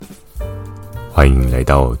欢迎来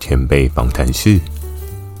到前辈访谈室，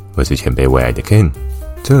我是前辈未来的 Ken。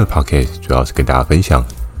这个 podcast 主要是跟大家分享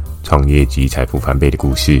创业及财富翻倍的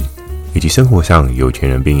故事，以及生活上有钱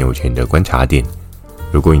人变有钱的观察点。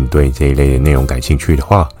如果你对这一类的内容感兴趣的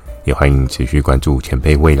话，也欢迎持续关注前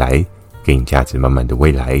辈未来，给你价值满满的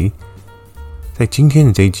未来。在今天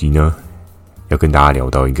的这一集呢，要跟大家聊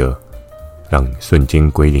到一个让你瞬间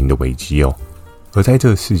归零的危机哦。而在这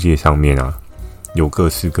个世界上面啊，有各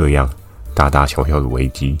式各样大大小小的危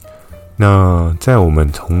机。那在我们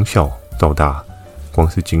从小到大，光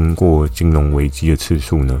是经过金融危机的次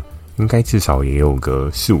数呢，应该至少也有个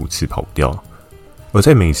4-5次跑不掉。而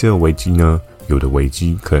在每次的危机呢，有的危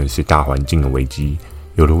机可能是大环境的危机，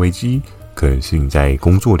有的危机可能是你在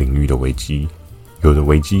工作领域的危机，有的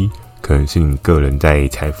危机可能是你个人在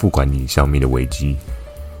财富管理上面的危机。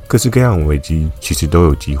各式各样的危机其实都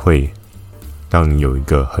有机会让你有一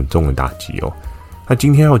个很重的打击哦。那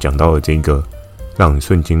今天要讲到的这个让你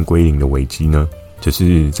瞬间归零的危机呢，就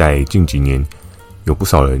是在近几年有不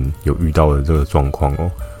少人有遇到的这个状况哦。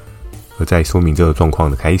而在说明这个状况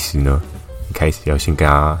的开始呢，一开始要先跟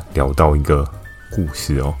大家聊到一个故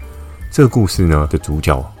事哦。这个故事呢的主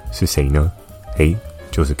角是谁呢？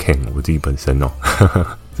就是 Ken 我自己本身哦。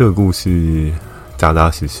这个故事扎扎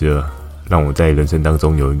实实的让我在人生当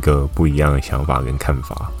中有一个不一样的想法跟看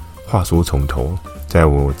法。话说从头，在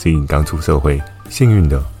我自己刚出社会，幸运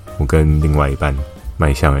的我跟另外一半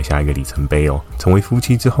迈向了下一个里程碑哦。成为夫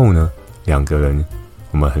妻之后呢，两个人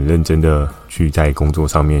我们很认真的去在工作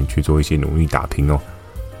上面去做一些努力打拼哦。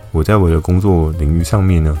我在我的工作领域上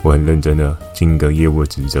面呢，我很认真的尽一个业务的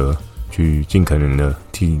职责，去尽可能的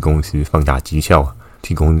替公司放大绩效，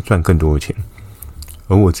替公司赚更多的钱。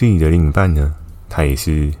而我自己的另一半呢，他也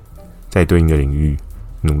是在对应的领域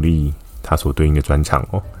努力他所对应的专长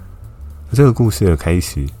哦。这个故事的开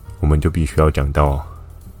始，我们就必须要讲到，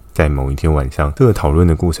在某一天晚上，这个讨论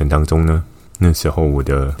的过程当中呢，那时候我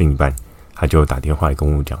的另一半他就打电话来跟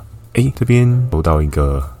我讲，这边收到一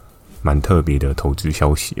个蛮特别的投资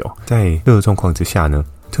消息哦。在这个状况之下呢，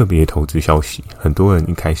特别投资消息，很多人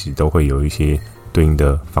一开始都会有一些对应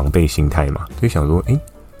的防备心态嘛，所以想说，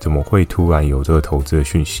怎么会突然有这个投资的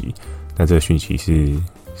讯息？那这个讯息是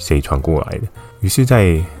谁传过来的？于是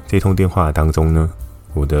在这通电话当中呢，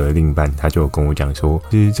我的另一半他就跟我讲说，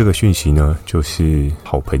其实这个讯息呢，就是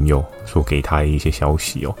好朋友所给他的一些消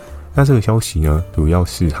息哦。那这个消息呢，主要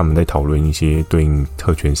是他们在讨论一些对应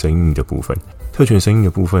特权生意的部分。特权生意的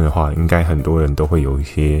部分的话，应该很多人都会有一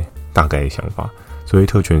些大概的想法。所以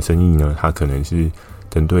特权生意呢，它可能是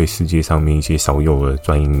针对世界上面一些少有的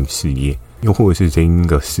专营事业，又或者是这一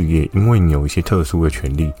个事业，因为你有一些特殊的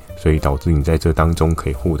权利，所以导致你在这当中可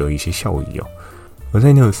以获得一些效益哦。而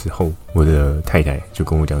在那个时候，我的太太就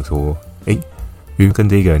跟我讲说，因为跟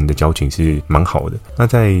这个人的交情是蛮好的。那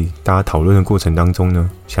在大家讨论的过程当中呢，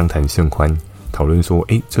相谈甚欢，讨论说，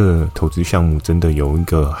这个投资项目真的有一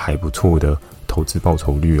个还不错的投资报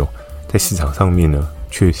酬率哦，在市场上面呢，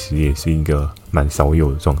确实也是一个蛮少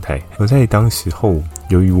有的状态。而在当时候，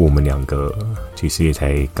由于我们两个其实也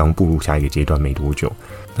才刚步入下一个阶段没多久，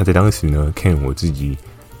那在当时呢 ，Ken 我自己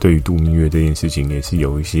对于度蜜月这件事情也是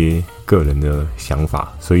有一些个人的想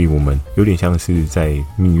法，所以我们有点像是在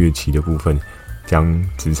蜜月期的部分将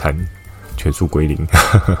资产全数归零，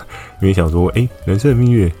因为想说，人生的蜜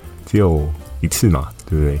月只有一次嘛，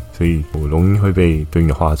对不对？所以我容易会被对应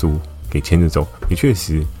的话术给牵着走。也确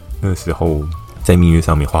实，那时候在蜜月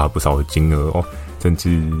上面花了不少的金额哦，甚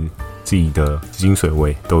至自己的资金水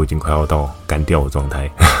位都已经快要到干掉的状态，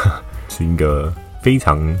是一个非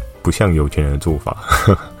常不像有钱人的做法。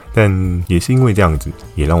但也是因为这样子，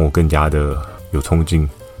也让我更加的有冲劲，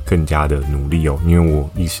更加的努力哦。因为我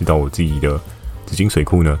意识到我自己的资金水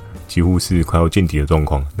库呢，几乎是快要见底的状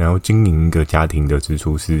况，然后经营一个家庭的支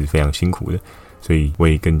出是非常辛苦的，所以我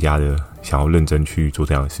也更加的想要认真去做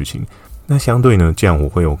这样的事情。那相对呢，这样我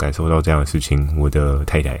会有感受到这样的事情，我的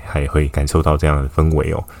太太还会感受到这样的氛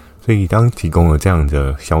围哦。所以当提供了这样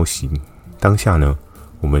的消息，当下呢，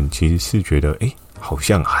我们其实是觉得，好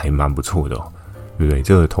像还蛮不错的哦，对不对？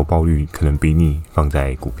这个投报率可能比你放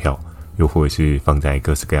在股票，又或者是放在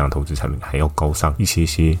各式各样的投资产品还要高上一些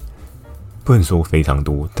些，不能说非常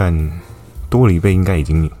多，但多了一倍应该已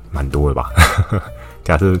经蛮多了吧。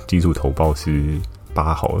假设基础投报是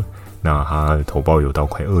8好了，那它的投报有到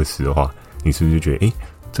快20的话，你是不是就觉得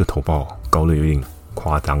这投报高的有点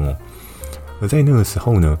夸张哦？而在那个时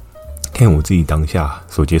候呢，看我自己当下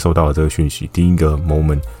所接受到的这个讯息，第一个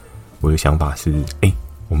moment 我的想法是，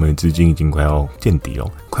我们的资金已经快要见底了。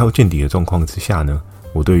快要见底的状况之下呢，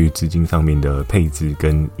我对于资金上面的配置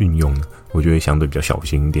跟运用，我觉得相对比较小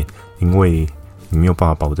心一点，因为你没有办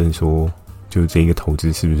法保证说就这个投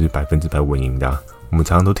资是不是100%稳赢的啊？我们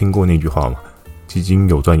常常都听过那句话嘛，基金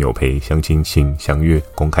有赚有赔，详情请详阅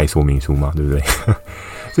公开说明书嘛，对不对？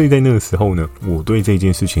所以在那个时候呢，我对这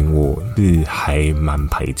件事情我是还蛮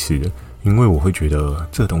排斥的，因为我会觉得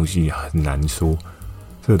这东西很难说，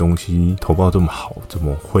这个东西投报这么好，怎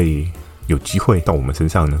么会有机会到我们身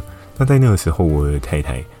上呢？那在那个时候，我的太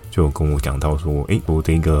太就跟我讲到说，我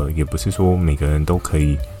这个也不是说每个人都可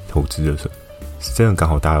以投资的，是真的刚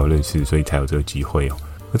好大家有认识，所以才有这个机会哦。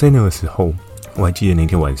而在那个时候，我还记得那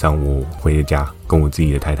天晚上我回了家，跟我自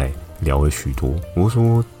己的太太聊了许多。我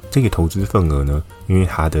说这个投资份额呢，因为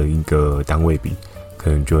它的一个单位比可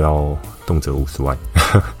能就要动辄50万，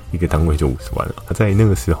一个单位就50万了。在那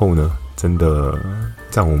个时候呢，真的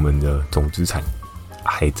占我们的总资产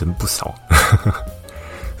还真不少。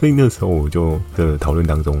所以那时候我就在讨论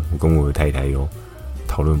当中，我跟我的太太有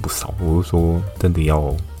讨论不少。我就说真的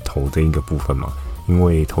要投这一个部分嘛，因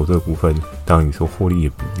为投这个部分，当然你说获利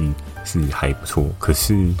的比例是还不错，可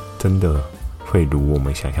是真的会如我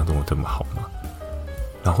们想象中的这么好吗？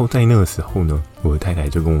然后在那个时候呢，我的太太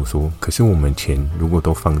就跟我说，可是我们钱如果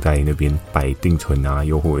都放在那边摆定存啊，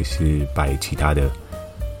又或者是摆其他的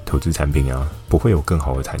投资产品啊，不会有更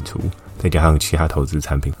好的产出。再加上其他投资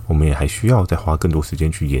产品，我们也还需要再花更多时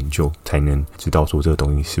间去研究，才能知道说这个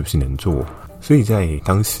东西是不是能做。所以在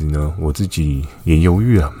当时呢，我自己也犹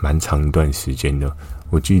豫了蛮长一段时间的。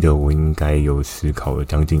我记得我应该有思考了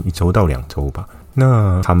将近1周到2周吧。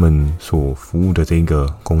那他们所服务的这个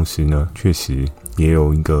公司呢，确实也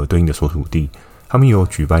有一个对应的所属地，他们有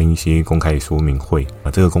举办一些公开说明会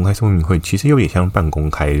啊。这个公开说明会其实有点像半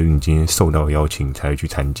公开，就是你今天受到邀请才会去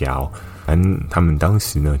参加哦。反正他们当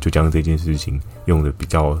时呢，就将这件事情用的比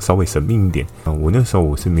较稍微神秘一点啊。我那时候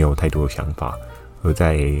我是没有太多的想法，而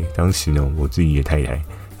在当时呢，我自己的太太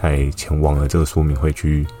还前往了这个说明会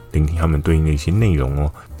去聆听他们对应的一些内容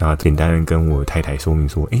哦。那简单的跟我太太说明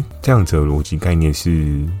说，这样子的逻辑概念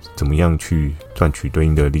是怎么样去赚取对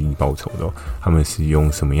应的利益报酬的哦？他们是用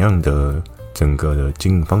什么样的整个的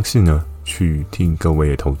经营方式呢，去替各位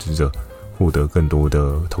的投资者获得更多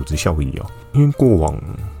的投资效益哦。因为过往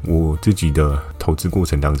我自己的投资过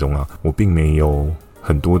程当中啊，我并没有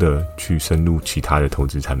很多的去深入其他的投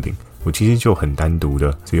资产品，我其实就很单独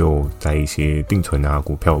的，只有在一些定存啊、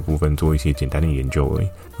股票的部分做一些简单的研究而已。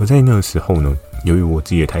而在那个时候呢，由于我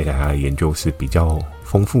自己的太太她的研究是比较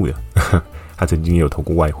丰富的，她曾经也有投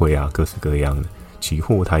过外汇啊，各式各样的期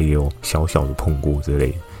货，她也有小小的碰过之类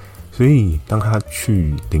的。所以当她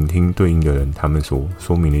去聆听对应的人他们所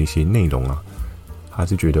说明的一些内容啊，她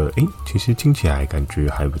是觉得其实听起来感觉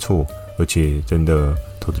还不错，而且真的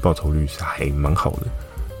投资报酬率是还蛮好的。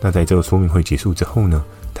那在这个说明会结束之后呢，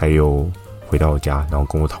他又回到家，然后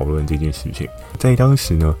跟我讨论这件事情。在当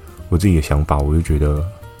时呢，我自己的想法，我就觉得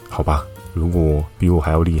好吧，如果比我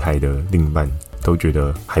还要厉害的另一半都觉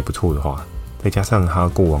得还不错的话，再加上他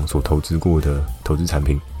过往所投资过的投资产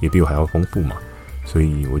品也比我还要丰富嘛，所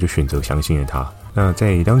以我就选择相信了他。那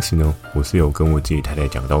在当时呢，我是有跟我自己太太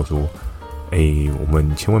讲到说，我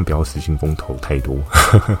们千万不要失心疯投太多，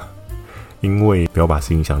因为不要把事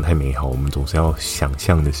情想得太美好，我们总是要想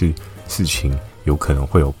象的是事情有可能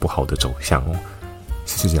会有不好的走向哦。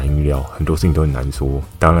世事难预料，很多事情都很难说。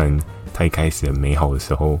当然，它一开始很美好的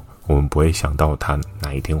时候，我们不会想到它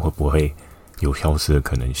哪一天会不会有消失的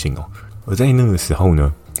可能性哦。而在那个时候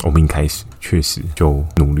呢，我们一开始确实就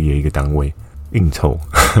努力了一个单位应酬，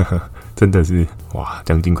真的是哇，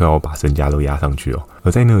将近快要把身家都压上去哦。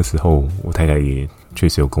而在那个时候，我太太也确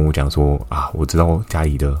实有跟我讲说啊，我知道家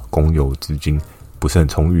里的公有资金不是很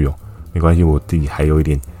充裕哦，没关系，我自己还有一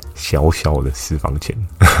点小小的私房钱，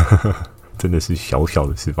真的是小小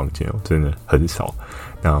的私房钱哦，真的很少。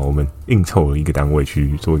那我们应凑了一个单位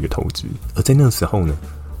去做一个投资，而在那个时候呢，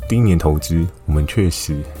第一年投资我们确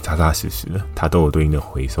实扎扎实实的，它都有对应的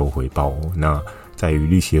回收回报哦。那在于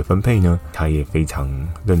利息的分配呢，他也非常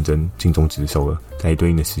认真尽忠职守了，在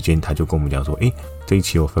对应的时间他就跟我们讲说，这一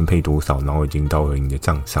期有分配多少，然后已经到了你的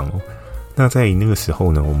账上哦。那在那个时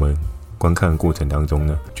候呢，我们观看的过程当中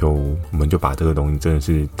呢，我们就把这个东西真的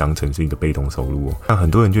是当成是一个被动收入哦。那很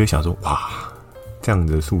多人就会想说，哇，这样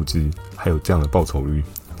的数字还有这样的报酬率，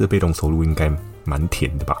这被动收入应该蛮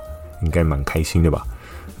甜的吧，应该蛮开心的吧。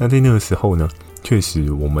那在那个时候呢，确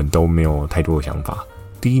实我们都没有太多的想法。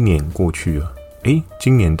第一年过去了，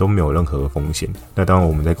今年都没有任何的风险。那当然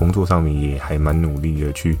我们在工作上面也还蛮努力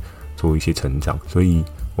的去做一些成长，所以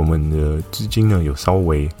我们的资金呢有稍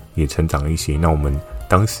微也成长了一些。那我们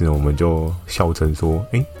当时我们就笑称说，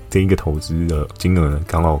这一个投资的金额呢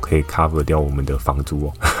刚好可以 cover 掉我们的房租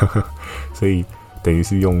哦，所以等于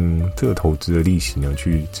是用这个投资的利息呢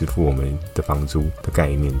去支付我们的房租的概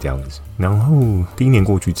念这样子。然后第一年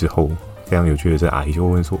过去之后，非常有趣的是，阿姨就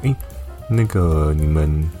问说：“那个你们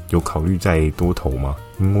有考虑再多投吗？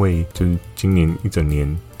因为就是今年一整年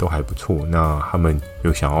都还不错，那他们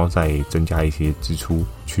有想要再增加一些支出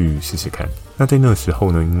去试试看。”那在那个时候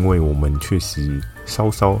呢，因为我们确实稍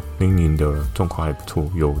那一年的状况还不错，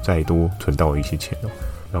有再多存到一些钱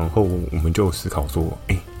然后我们就思考说，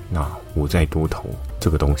那我再多投这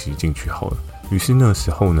个东西进去好了。于是那时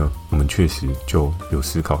候呢，我们确实就有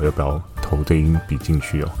思考要不要投这一笔进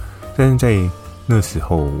去但是在那时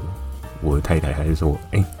候，我的太太还是说，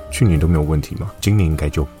去年都没有问题嘛，今年应该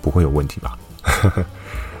就不会有问题吧。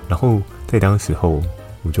然后在当时候，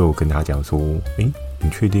我就跟他讲说，你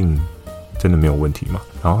确定真的没有问题吗？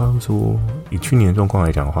然后他说，以去年的状况来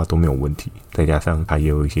讲的话都没有问题，再加上他也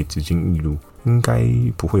有一些资金溢入，应该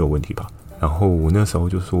不会有问题吧。然后我那时候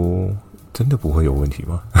就说，真的不会有问题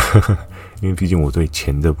吗？因为毕竟我对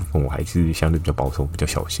钱这部分我还是相对比较保守，比较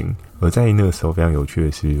小心。而在那个时候非常有趣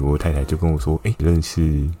的是，我太太就跟我说，认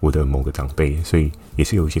识我的某个长辈，所以也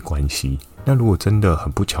是有一些关系。那如果真的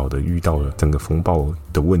很不巧的遇到了整个风暴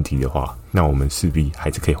的问题的话，那我们势必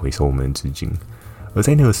还是可以回收我们的资金。而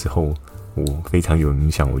在那个时候，我非常有影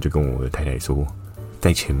响，我就跟我的太太说，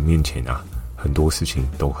在钱面前啊，很多事情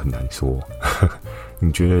都很难说。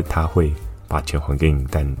你觉得他会把钱还给你，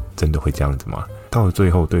但真的会这样子吗？到了最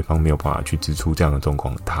后，对方没有办法去支出这样的状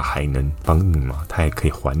况，他还能帮你吗？他还可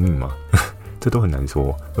以还你吗？这都很难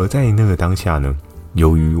说。而在那个当下呢，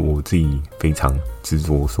由于我自己非常执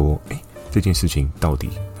着说，这件事情到底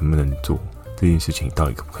能不能做？这件事情到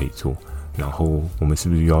底可不可以做？然后我们是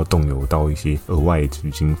不是又要动用到一些额外的资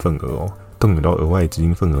金份额动用到额外的资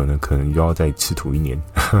金份额呢，可能又要再吃土一年。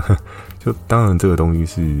就当然这个东西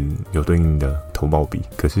是有对应的投报比，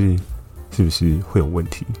可是是不是会有问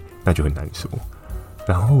题，那就很难说。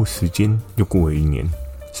然后时间又过了一年，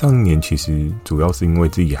上一年其实主要是因为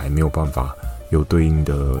自己还没有办法有对应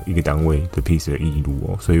的一个单位的 piece 的义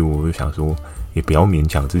务所以我就想说，也不要勉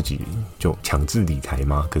强自己就强制理财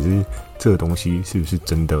嘛。可是这个东西是不是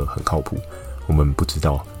真的很靠谱，我们不知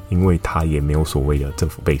道，因为它也没有所谓的政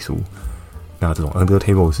府背书。那这种 under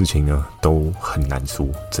table 的事情呢，都很难说，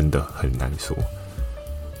真的很难说。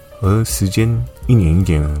而时间一年一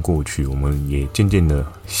年过去，我们也渐渐的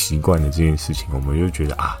习惯了这件事情，我们就觉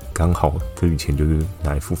得刚好这笔钱就是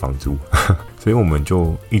拿来付房租，所以我们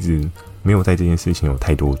就一直没有在这件事情有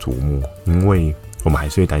太多琢磨，因为我们还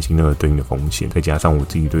是会担心那个对应的风险，再加上我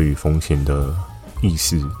自己对于风险的意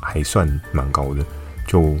识还算蛮高的，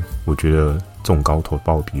就我觉得这种高投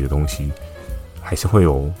报比的东西还是会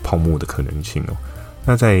有泡沫的可能性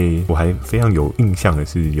那在我还非常有印象的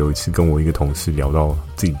是，有一次跟我一个同事聊到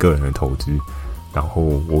自己个人的投资，然后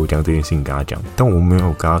我将这件事情跟他讲，但我没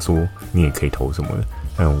有跟他说你也可以投什么的，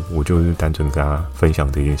但我就是单纯跟他分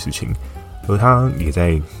享这件事情。而他也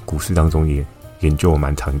在股市当中也研究了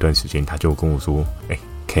蛮长一段时间，他就跟我说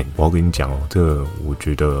Ken， 我要跟你讲这个我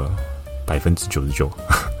觉得99%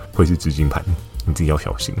会是资金盘，你自己要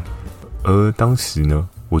小心。而当时呢，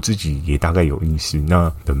我自己也大概有意识，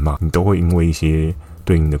那人嘛，你都会因为一些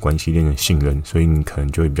对应的关系链的信任，所以你可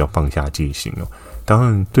能就会比较放下戒心当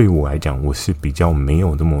然对于我来讲，我是比较没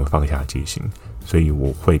有那么放下戒心，所以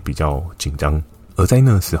我会比较紧张。而在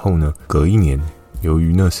那时候呢，隔一年，由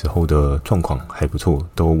于那时候的状况还不错，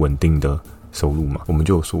都有稳定的收入嘛，我们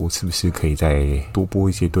就说是不是可以再多拨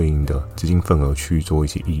一些对应的资金份额去做一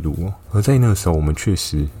些义务而在那个时候，我们确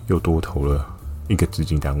实又多投了一个资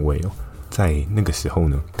金单位在那个时候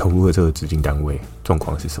呢，投入了这个资金单位，状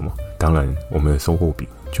况是什么？当然，我们的收获比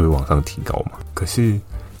就会往上提高嘛。可是，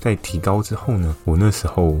在提高之后呢，我那时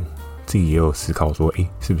候自己也有思考说，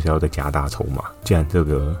是不是要再加大筹码？既然这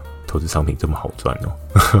个投资商品这么好赚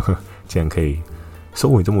既然可以收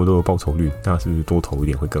回这么多的报酬率，那是不是多投一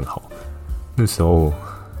点会更好？那时候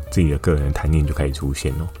自己的个人的贪念就开始出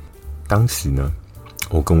现当时呢，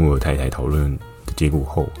我跟我的太太讨论的结果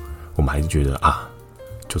后，我们还是觉得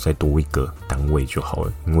就再多一个单位就好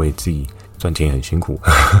了，因为自己赚钱很辛苦，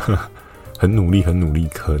很努力，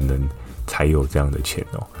可能才有这样的钱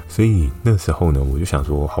所以那时候呢，我就想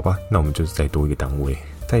说，好吧，那我们就是再多一个单位。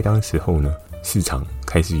在当时候呢，市场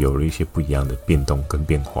开始有了一些不一样的变动跟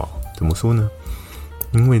变化。怎么说呢？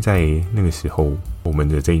因为在那个时候，我们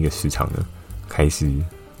的这一个市场呢，开始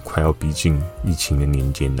快要逼近疫情的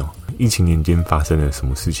年间疫情年间发生了什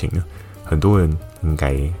么事情呢？很多人应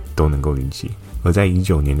该都能够理解。而在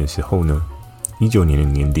19年的时候呢，19年的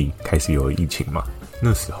年底开始有了疫情嘛，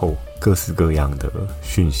那时候各式各样的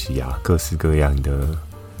讯息各式各样的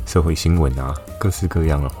社会新闻各式各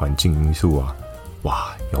样的环境因素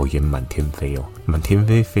谣言满天飞满天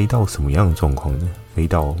飞，飞到什么样的状况呢？飞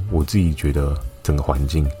到我自己觉得整个环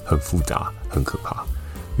境很复杂，很可怕。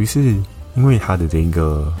于是因为它的这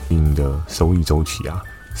个对应的收益周期啊，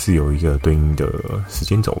是有一个对应的时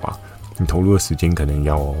间轴吧。你投入的时间可能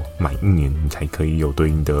要满1年，你才可以有对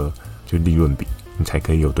应的就利润比，你才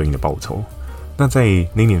可以有对应的报酬。那在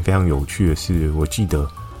那年非常有趣的是，我记得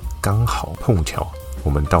刚好碰巧我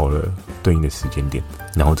们到了对应的时间点，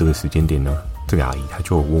然后这个时间点呢，这个阿姨她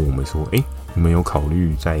就问我们说：“你们有考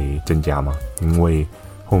虑再增加吗？因为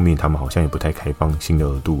后面他们好像也不太开放新的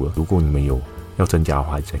额度了，如果你们有要增加的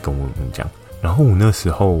话，再跟我们讲。”然后我那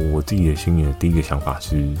时候我自己的心里的第一个想法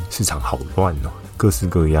是，市场好乱哦，各式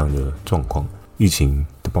各样的状况，疫情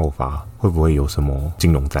的爆发会不会有什么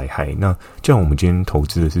金融灾害？那既然我们今天投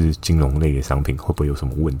资的是金融类的商品，会不会有什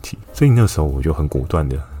么问题？所以那时候我就很果断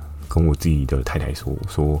的跟我自己的太太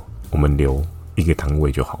说我们留一个单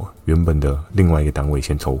位就好了，原本的另外一个单位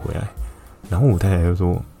先抽回来。然后我太太就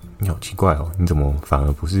说：“你好奇怪哦，你怎么反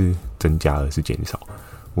而不是增加而是减少？”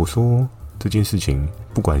我说这件事情，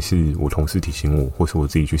不管是我同事提醒我，或是我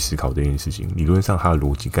自己去思考这件事情，理论上它的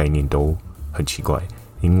逻辑概念都很奇怪，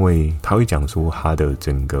因为他会讲说它的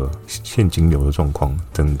整个现金流的状况，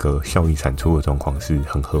整个效益产出的状况是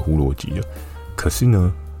很合乎逻辑的。可是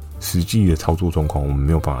呢，实际的操作状况我们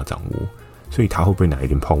没有办法掌握，所以它会不会哪一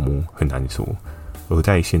点泡沫很难说。而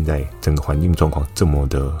在现在整个环境状况这么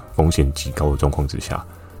的风险极高的状况之下，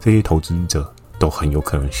这些投资者都很有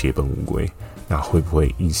可能血本无归。那会不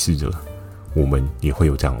会意识着我们也会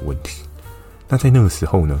有这样的问题？那在那个时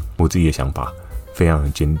候呢，我自己的想法非常的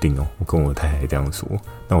坚定哦。我跟我太太这样说，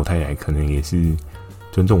那我太太可能也是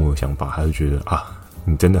尊重我的想法，她就觉得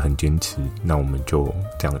你真的很坚持，那我们就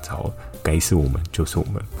这样子好了，该是我们就是我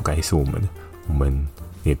们，不该是我们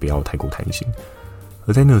也不要太过贪心。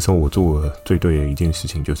而在那个时候，我做了最对的一件事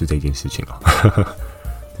情，就是这件事情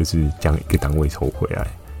就是将一个单位抽回来。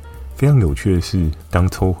非常有趣的是，当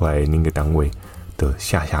抽回来那个单位的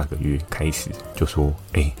下个月开始，就说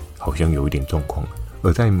好像有一点状况了。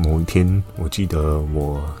而在某一天，我记得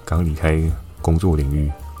我刚离开工作领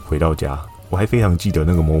域回到家，我还非常记得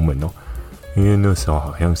那个 moment 哦，因为那时候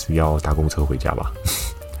好像是要搭公车回家吧。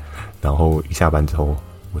然后一下班之后，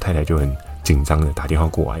我太太就很紧张的打电话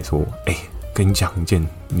过来说：“跟你讲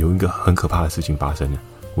有一个很可怕的事情发生了。”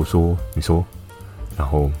我说：“你说。”然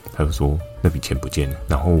后他就说那笔钱不见了。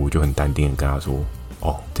然后我就很淡定的跟他说：“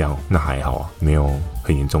这样那还好啊，没有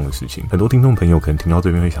很严重的事情。”很多听众朋友可能听到这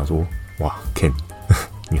边会想说：“哇 ，Ken，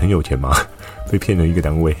 你很有钱吗？被骗了一个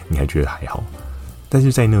单位，你还觉得还好？”但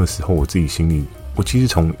是在那个时候，我自己心里，我其实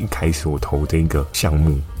从一开始我投这个项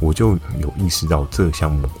目，我就有意识到这个项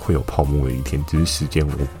目会有泡沫的一天，只是时间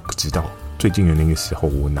我不知道。最近的那个时候，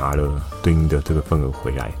我拿了对应的这个份额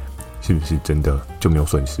回来，是不是真的就没有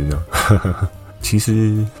损失呢？其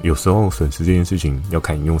实有时候损失这件事情要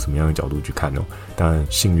看你用什么样的角度去看哦。当然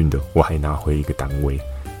幸运的我还拿回一个单位，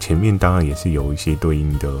前面当然也是有一些对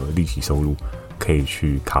应的利息收入可以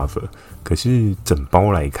去 cover， 可是整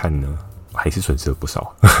包来看呢，还是损失了不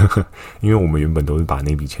少。因为我们原本都是把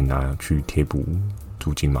那笔钱拿去贴补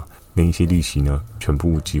租金嘛，那一些利息呢全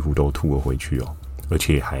部几乎都吐了回去哦，而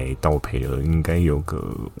且还倒赔了应该有个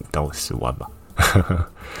5到10万吧。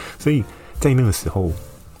所以在那个时候，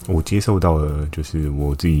我接受到了就是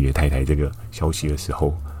我自己的太太这个消息的时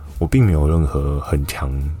候，我并没有任何很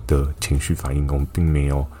强的情绪反应，我并没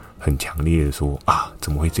有很强烈的说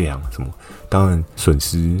怎么会这样什么。当然损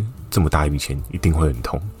失这么大一笔钱一定会很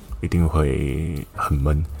痛，一定会很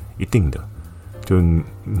闷，一定的。就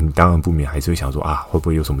你当然不免还是会想说会不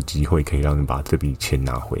会有什么机会可以让你把这笔钱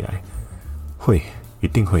拿回来，一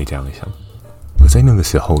定会这样想。而在那个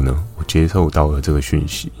时候呢，我接受到了这个讯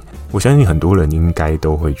息，我相信很多人应该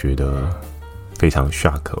都会觉得非常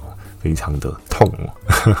shock 非常的痛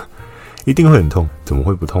一定会很痛，怎么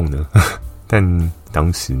会不痛呢？但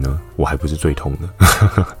当时呢，我还不是最痛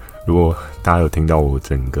的。如果大家有听到我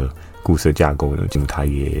整个故事的架构呢，进入他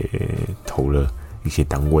也投了一些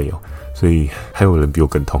单位所以还有人比我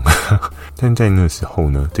更痛。但在那时候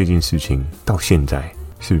呢，这件事情到现在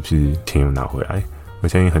是不是钱有拿回来？我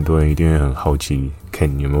相信很多人一定会很好奇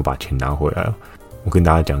Ken 有没有把钱拿回来。我跟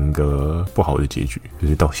大家讲一个不好的结局，就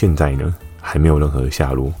是到现在呢还没有任何的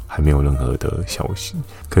下落，还没有任何的消息。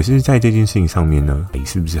可是在这件事情上面呢，你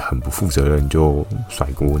是不是很不负责任就甩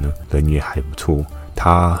锅呢？人也还不错，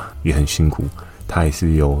他也很辛苦，他还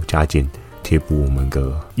是有加减贴补我们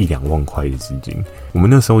个1-2万块的资金。我们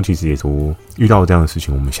那时候其实也说，遇到这样的事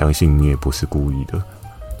情，我们相信你也不是故意的，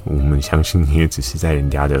我们相信你也只是在人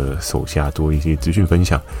家的手下做一些资讯分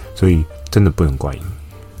享，所以真的不能怪你。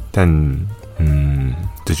但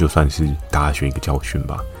这就算是大家学一个教训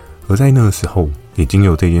吧。而在那个时候，也经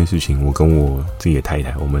由这件事情，我跟我自己的太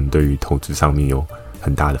太，我们对于投资上面有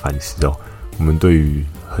很大的反思我们对于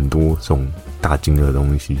很多这种大金额的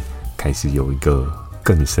东西，开始有一个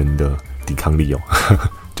更深的抵抗力哦，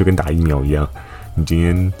就跟打疫苗一样，你今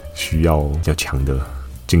天需要比较强的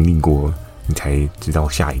经历过，你才知道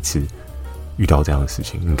下一次遇到这样的事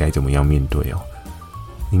情应该怎么样面对哦。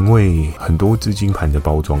因为很多资金盘的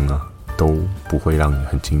包装啊，都不会让你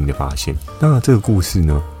很轻易的发现。那这个故事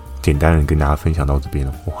呢，简单的跟大家分享到这边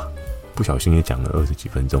了，哇，不小心也讲了20几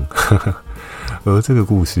分钟。而这个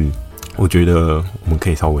故事，我觉得我们可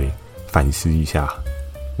以稍微反思一下，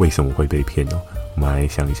为什么会被骗哦。我们来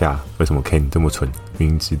想一下，为什么 Ken 这么蠢，明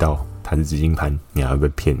明知道它是资金盘，你还会被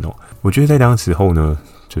骗哦？我觉得在当时候呢，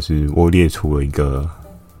就是我列出了一个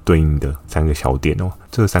对应的3个小点哦。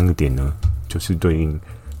这3个点呢，就是对应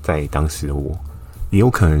在当时的我，也有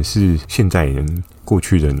可能是现在人、过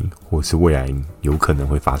去的你，或是未来你有可能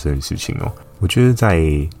会发生的事情哦。我觉得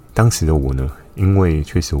在当时的我呢，因为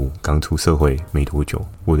确实我刚出社会没多久，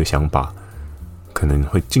我的想法可能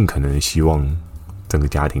会尽可能的希望整个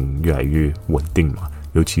家庭越来越稳定嘛。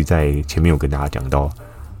尤其在前面有跟大家讲到，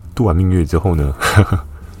度完蜜月之后呢，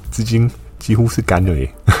资金几乎是干了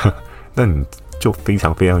耶，那你就非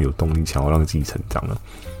常非常有动力想要让自己成长了。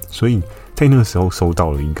所以在那个时候收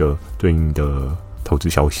到了一个对应的投资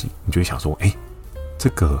消息，你就会想说，这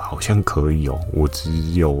个好像可以哦，我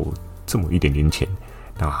只有这么一点点钱，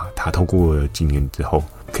那它透过了几年之后，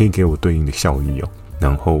可以给我对应的效益哦。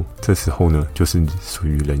然后这时候呢，就是属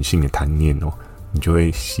于人性的贪念哦，你就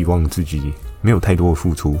会希望自己没有太多的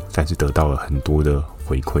付出，但是得到了很多的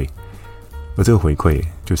回馈，而这个回馈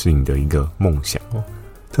就是你的一个梦想哦。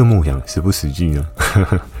这个梦想实不实际呢？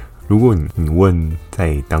如果你问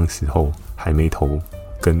在当时候还没投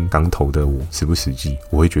跟刚投的我实不实际，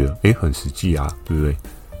我会觉得很实际啊，对不对？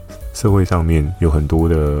社会上面有很多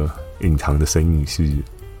的隐藏的生意是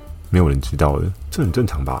没有人知道的，这很正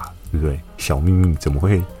常吧，对不对？小秘密怎么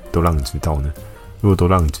会都让你知道呢？如果都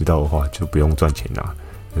让你知道的话，就不用赚钱啦，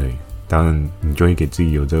对。当然你就会给自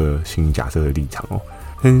己有这个心理假设的立场哦。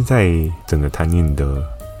但是在整个贪念的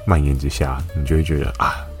蔓延之下，你就会觉得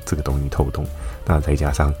这个东西透动，那再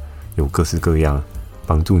加上有各式各样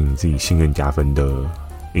帮助你自己信任加分的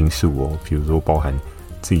因素哦，比如说包含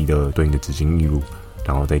自己的对应的资金义务，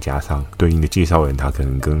然后再加上对应的介绍人，他可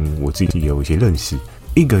能跟我自己也有一些认识，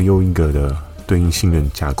一个又一个的对应信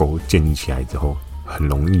任架构建立起来之后，很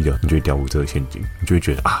容易的你就会掉入这个陷阱，你就会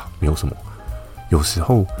觉得没有什么。有时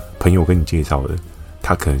候朋友跟你介绍的，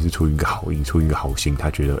他可能是出于一个好意，出于一个好心，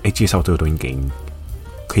他觉得介绍这个东西给你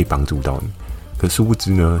可以帮助到你，可殊不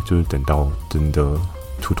知呢，就是等到真的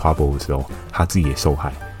出 trouble 的时候，他自己也受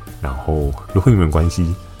害。然后如果你们关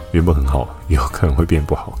系原本很好，也有可能会变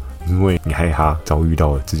不好，因为你害他遭遇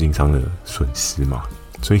到了资金上的损失嘛。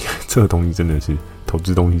所以这个东西真的是投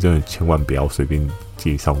资东西，真的千万不要随便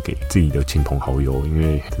介绍给自己的亲朋好友，因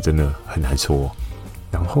为这真的很难说。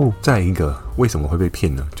然后再一个为什么会被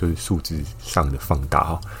骗呢？就是数字上的放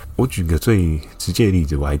大。我举个最直接的例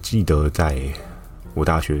子，我还记得在我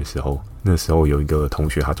大学的时候，那时候有一个同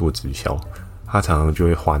学他做直销，他常常就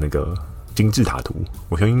会画那个金字塔图，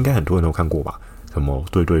我相信应该很多人都看过吧，什么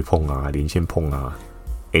对对碰啊，连线碰啊，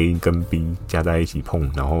 A 跟 B 加在一起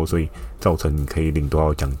碰，然后所以造成你可以领多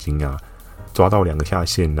少奖金啊，抓到2个下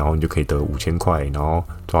线，然后你就可以得5000块，然后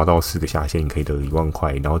抓到4个下线，你可以得1万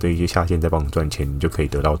块，然后这一些下线再帮你赚钱，你就可以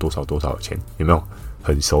得到多少多少的钱，有没有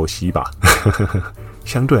很熟悉吧？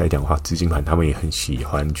相对来讲的话，资金盘他们也很喜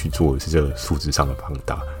欢去做的是这个数字上的放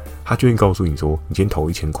大，他就会告诉你说，你今天投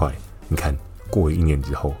1000块，你看过了1年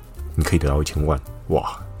之后，你可以得到1000万，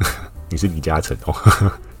哇，你是李嘉诚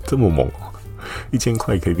哦，这么猛哦，1000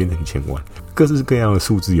块可以变成1000万，各式各样的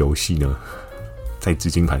数字游戏呢，在资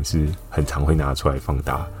金盘是很常会拿出来放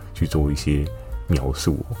大去做一些描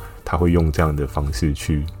述哦，他会用这样的方式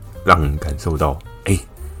去让人感受到，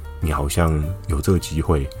你好像有这个机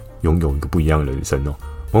会拥有一个不一样的人生哦。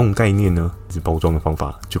某种概念呢，是包装的方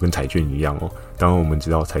法就跟彩券一样哦。当然我们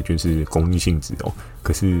知道彩券是公益性质哦，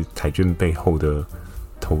可是彩券背后的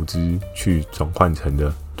投资去转换成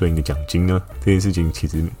的对应的奖金呢，这件事情其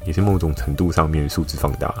实也是某种程度上面数字放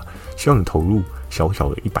大，希望你投入小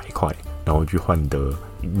小的100块，然后去换得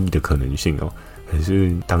1亿的可能性哦。可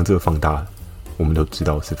是当这个放大，我们都知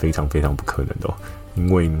道是非常非常不可能的哦，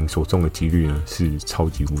因为你所中的几率呢是超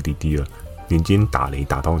级无敌低了，连今天打雷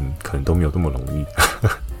打到你可能都没有这么容易。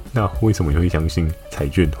那为什么你会相信彩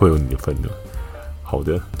券会有你的份呢？好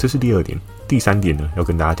的，这是第2点。第3点呢，要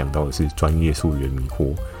跟大家讲到的是专业术语的迷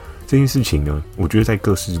惑。这件事情呢，我觉得在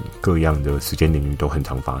各式各样的时间领域都很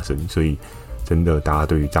常发生，所以真的大家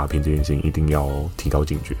对于诈骗这件事情一定要提高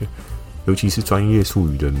警觉，尤其是专业术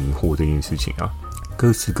语的迷惑这件事情啊，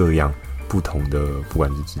各式各样不同的，不管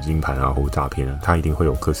是纸巾盘啊或诈骗啊，它一定会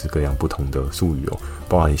有各式各样不同的术语哦，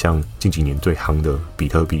包含像近几年最夯的比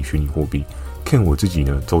特币虚拟货币。看我自己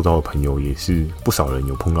呢，周遭的朋友也是不少人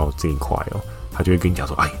有碰到这一块哦，他就会跟你讲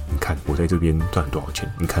说，哎，你看我在这边赚了多少钱，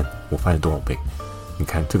你看我翻了多少倍，你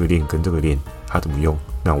看这个链跟这个链它怎么用，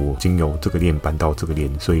那我经由这个链搬到这个链，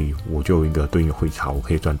所以我就有一个对应的汇差，我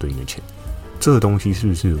可以赚对应的钱。这个东西是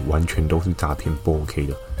不是完全都是诈骗不 OK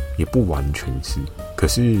的？也不完全是，可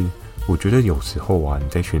是我觉得有时候啊，你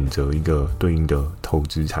在选择一个对应的投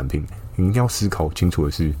资产品，你一定要思考清楚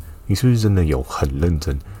的是，你是不是真的有很认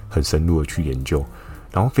真很深入的去研究。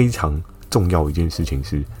然后非常重要的一件事情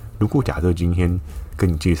是，如果假设今天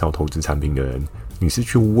跟你介绍投资产品的人，你是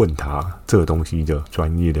去问他这个东西的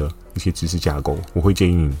专业的一些知识架构，我会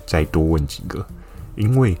建议你再多问几个，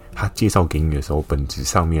因为他介绍给你的时候，本质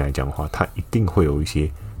上面来讲的话，他一定会有一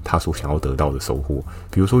些他所想要得到的收获。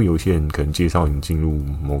比如说有一些人可能介绍你进入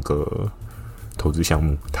某个投资项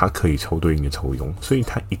目，他可以抽对应的抽佣，所以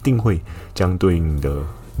他一定会将对应的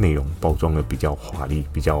内容包装的比较华丽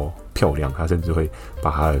比较漂亮，他甚至会把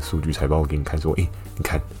他的数据财报给你看说，你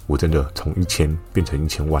看我真的从1000变成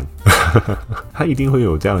1000万他一定会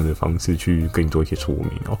有这样的方式去跟你做一些说明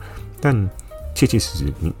哦。但切切实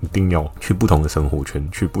实你一定要去不同的生活圈，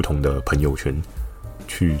去不同的朋友圈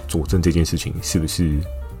去佐证这件事情是不是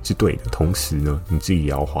对的，同时呢你自己也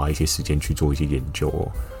要花一些时间去做一些研究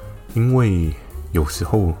哦。因为有时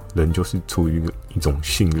候人就是出于一种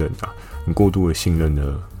信任啊，你过度的信任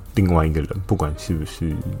了另外一个人，不管是不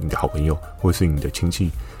是你的好朋友或是你的亲戚，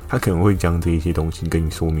他可能会将这一些东西跟你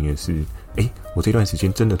说明的是，我这段时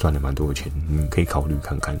间真的赚了蛮多的钱，你可以考虑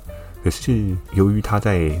看看。可是由于他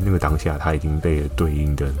在那个当下，他已经被对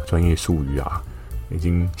应的专业术语啊已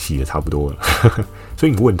经洗得差不多了所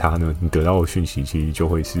以你问他呢，你得到的讯息其实就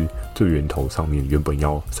会是最源头上面原本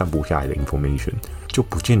要散播下来的 information， 就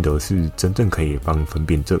不见得是真正可以帮你分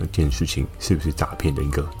辨这件事情是不是诈骗的一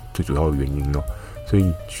个最主要的原因哦。所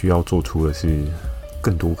以需要做出的是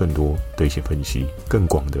更多的一些分析，更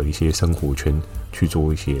广的一些生活圈去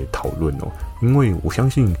做一些讨论哦。因为我相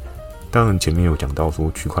信，当然前面有讲到说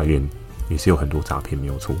区块链也是有很多诈骗没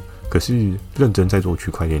有错，可是认真在做区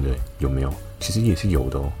块链的有没有？其实也是有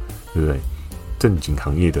的哦，对不对？正经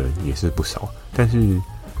行业的人也是不少，但是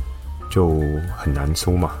就很难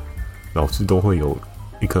说嘛，老是都会有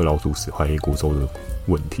一颗老鼠屎坏一锅粥的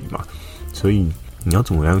问题嘛，所以你要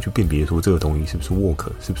怎么样去辨别说这个东西是不是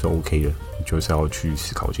work， 是不是 OK 的，你就是要去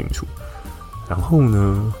思考清楚。然后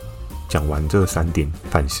呢，讲完这3点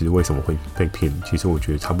反思为什么会被骗，其实我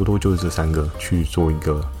觉得差不多就是这3个去做一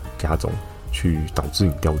个加总，去导致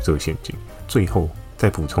你掉这个陷阱。最后再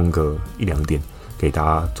补充个1-2点给大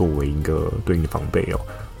家作为一个对应的防备哦。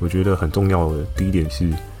我觉得很重要的第一点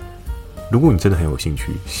是，如果你真的很有兴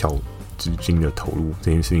趣，小资金的投入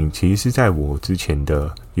这件事情，其实是在我之前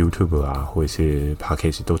的 YouTube 啊，或者是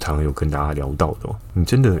Podcast 都常常有跟大家聊到的哦。你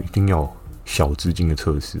真的一定要小资金的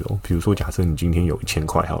测试哦。比如说，假设你今天有1000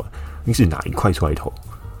块好了，你只拿1块出来投，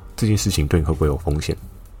这件事情对你会不会有风险？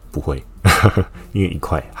不会，因为1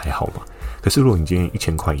块还好嘛。可是如果你今天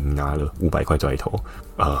1000块，你拿了500块出来投，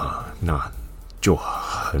那就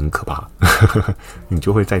很可怕，你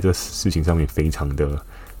就会在这事情上面非常的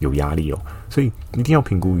有压力哦。所以一定要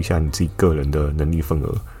评估一下你自己个人的能力份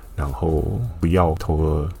额，然后不要投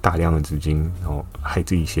了大量的资金，然后害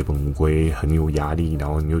自己血本无归，很有压力，然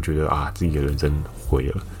后你又觉得自己的人生毁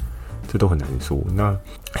了，这都很难说。那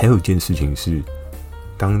还有一件事情是，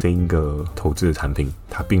当这一个投资的产品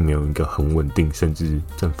它并没有一个很稳定甚至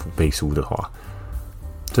政府背书的话，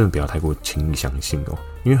真的不要太过轻易相信哦。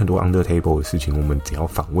因为很多 under table 的事情，我们只要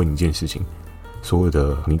反问一件事情，所有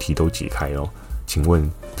的谜题都解开了。请问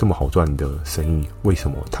这么好赚的生意，为什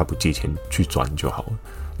么他不借钱去赚就好了？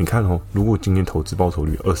你看哦，如果今天投资报酬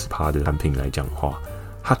率 20% 的产品来讲的话，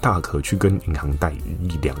他大可去跟银行贷1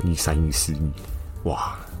亿、2亿、3亿、4亿，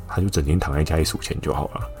哇，他就整天躺在家里数钱就好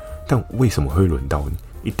了。但为什么会轮到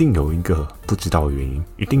你？一定有一个不知道的原因，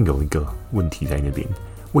一定有一个问题在那边。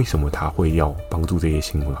为什么他会要帮助这些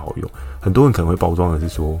亲朋好友？很多人可能会包装的是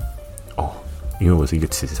说，因为我是一个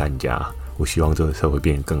慈善家，我希望这个社会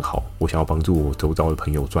变得更好，我想要帮助我周遭的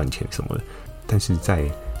朋友赚钱什么的。但是在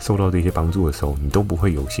受到这些帮助的时候，你都不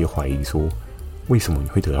会有些怀疑说，为什么你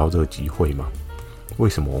会得到这个机会吗？为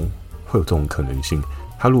什么会有这种可能性？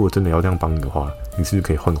他如果真的要这样帮你的话，你是不是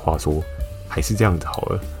可以换话说，还是这样子好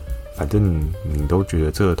了，反正你都觉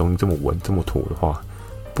得这个东西这么稳这么妥的话，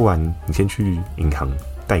不然你先去银行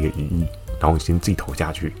贷个1亿，然后你先自己投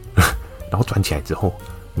下去然后转起来之后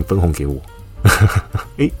你分红给我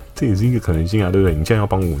这也是一个可能性啊，对不对？你现在要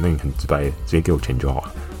帮我，那你很直白直接给我钱就好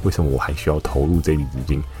了，为什么我还需要投入这笔资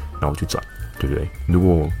金然后去转？对不对？如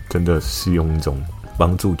果真的是用一种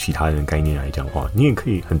帮助其他人的概念来讲的话，你也可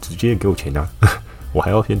以很直接的给我钱啊，我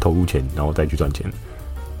还要先投入钱，然后再去赚钱，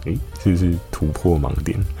是不是突破盲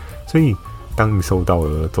点？所以当你收到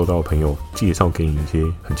了周遭的朋友介绍给你一些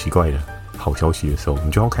很奇怪的好消息的时候，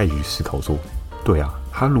你就要开始去思考说，对啊，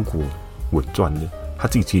他如果稳赚的，他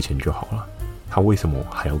自己借钱就好了，他为什么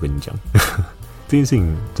还要跟你讲？这件事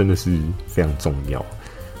情真的是非常重要。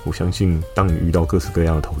我相信当你遇到各式各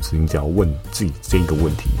样的投资，你只要问自己这个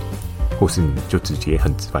问题，或是你就直接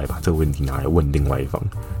很直白把这个问题拿来问另外一方，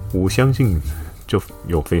我相信就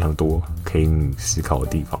有非常多可以你思考的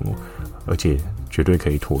地方哦，而且绝对可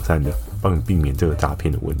以妥善的帮你避免这个诈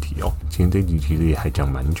骗的问题哦。今天这集其实也还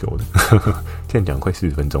讲蛮久的，这样讲快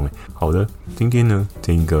40分钟。好的，今天呢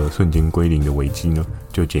这一个瞬间归零的危机呢，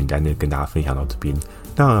就简单的跟大家分享到这边。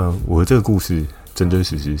那我的这个故事真真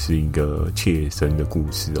实实是一个切身的故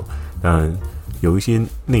事哦。那有一些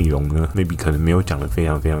内容呢 maybe 可能没有讲得非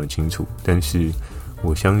常非常的清楚，但是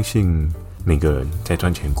我相信每个人在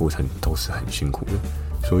赚钱过程都是很辛苦的，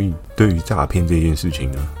所以对于诈骗这件事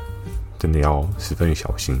情呢，真的要十分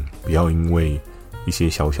小心，不要因为一些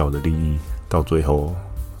小小的利益到最后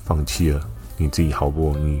放弃了你自己好不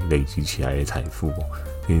容易累积起来的财富哦。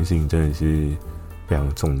这件事情真的是非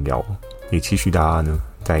常重要，也期许大家呢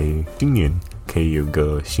在今年可以有一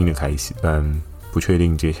个新的开始，但不确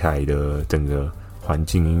定接下来的整个环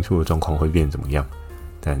境因素的状况会变怎么样，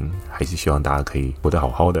但还是希望大家可以活得好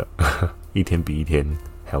好的，一天比一天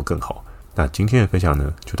还要更好。那今天的分享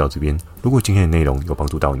呢就到这边，如果今天的内容有帮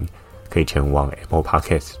助到你，可以前往 Apple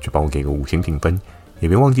Podcast 去帮我给个5星评分，也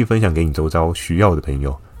别忘记分享给你周遭需要的朋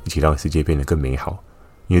友，一起让世界变得更美好。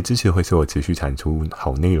你的支持会是我持续产出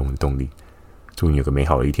好内容的动力。祝你有个美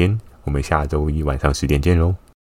好的一天，我们下周一晚上10点见咯。